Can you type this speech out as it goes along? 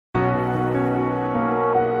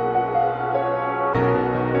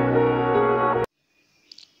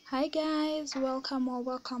Hi guys, welcome or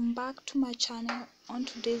welcome back to my channel. On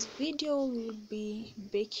today's video we will be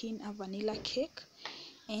baking a vanilla cake,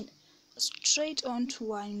 and straight on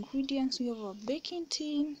to our ingredients. We have a baking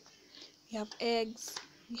tin, we have eggs,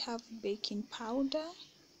 we have baking powder,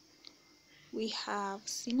 we have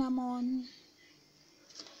cinnamon,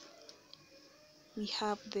 we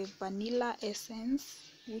have the vanilla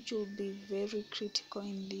essence, which will be very critical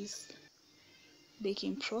in this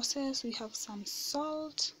baking process. We have some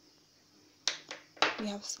salt, we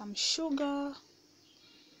have some sugar,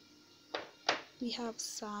 we have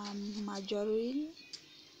some margarine,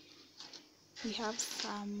 we have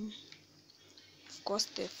some, of course,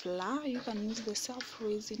 the flour. You can use the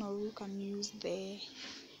self-raising or you can use the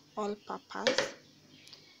all-purpose,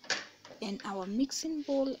 and our mixing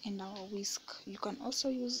bowl and our whisk. You can also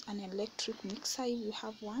use an electric mixer if you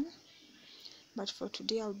have one, but for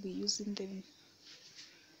today I'll be using the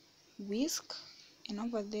whisk. And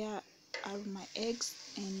over there are my eggs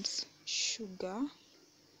and sugar,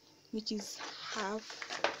 which is half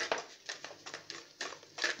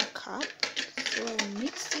a cup. So I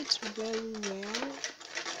mix it very well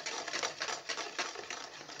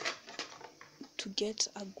to get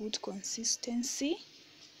a good consistency.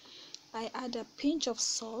 I add a pinch of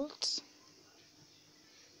salt.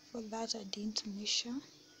 For that I didn't measure.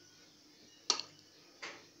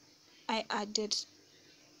 I added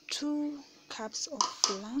 2 cups of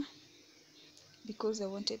flour because I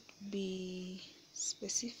wanted to be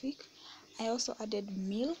specific. I also added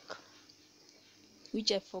milk,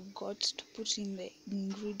 which I forgot to put in the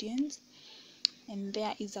ingredients, and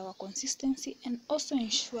there is our consistency. And also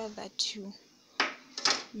ensure that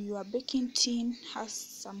your baking tin has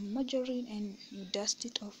some margarine and you dust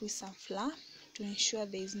it off with some flour to ensure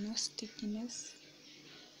there is no stickiness.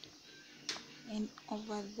 And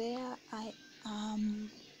over there I am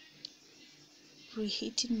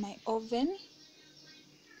preheating my oven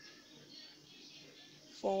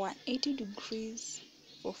for 180 degrees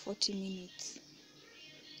for 40 minutes.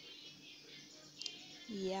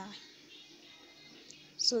 Yeah,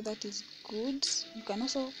 so that is good. You can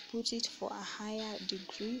also put it for a higher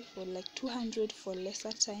degree, for like 200 for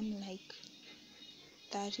lesser time, like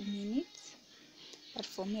 30 minutes, but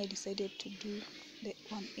for me I decided to do the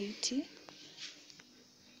 180.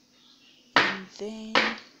 And then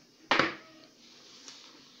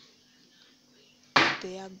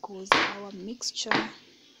there goes our mixture.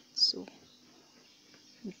 So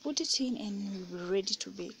we put it in and we'll be ready to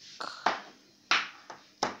bake.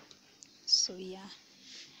 So yeah,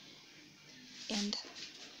 and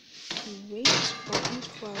we wait for it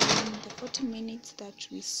for around the 40 minutes that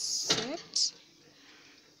we set.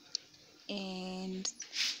 And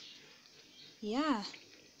yeah,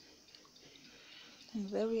 I'm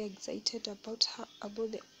very excited about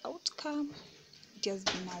the outcome. It has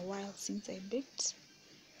been a while since I baked,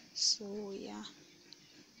 so yeah,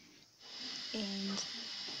 and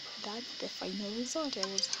that's the final result. I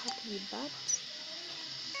was happy with that.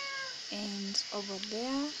 And over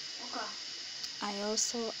there I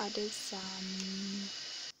also added some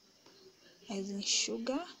icing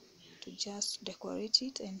sugar to just decorate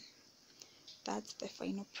it, and that's the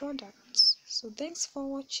final product. So thanks for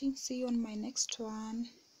watching. See you on my next one.